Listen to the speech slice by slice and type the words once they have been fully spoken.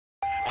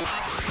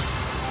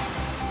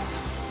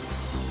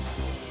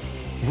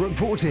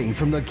Reporting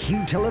from the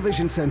Q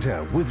Television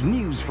Centre with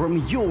news from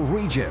your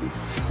region.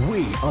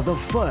 We are the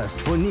first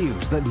for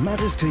news that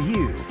matters to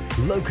you,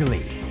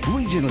 locally,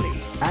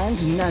 regionally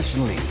and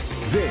nationally.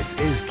 This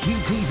is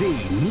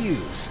QTV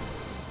News.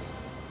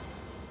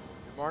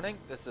 Good morning,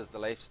 this is the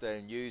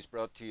Lifestyle News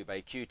brought to you by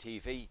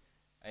QTV.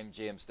 I'm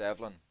James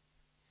Devlin.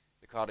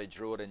 The Cottage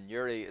Road in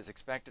Newry is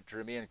expected to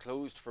remain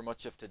closed for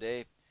much of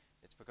today.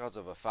 It's because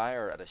of a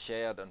fire at a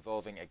shed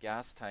involving a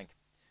gas tank.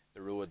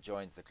 The road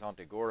joins the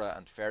Clontagora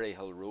and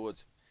Ferryhill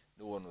roads.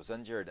 No one was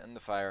injured in the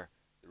fire.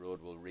 The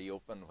road will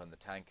reopen when the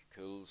tank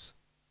cools.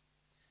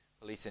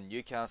 Police in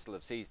Newcastle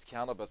have seized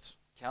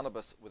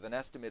cannabis with an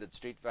estimated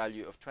street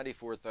value of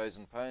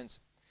 £24,000. It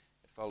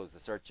follows the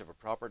search of a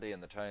property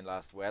in the town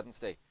last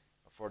Wednesday.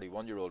 A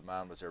 41-year-old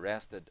man was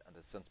arrested and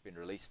has since been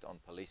released on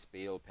police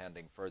bail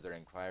pending further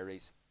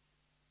inquiries.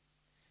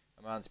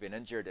 A man's been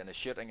injured in a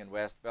shooting in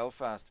West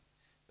Belfast.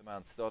 The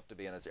man's thought to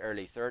be in his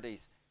early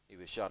 30s. He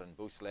was shot in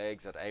both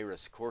legs at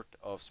Iris Court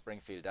off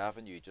Springfield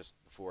Avenue just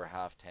before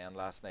 10:30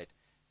 last night.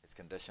 His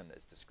condition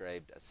is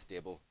described as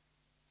stable.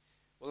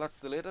 Well, that's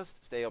the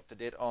latest. Stay up to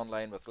date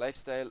online with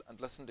Lifestyle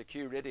and listen to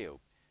Q Radio.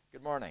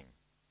 Good morning.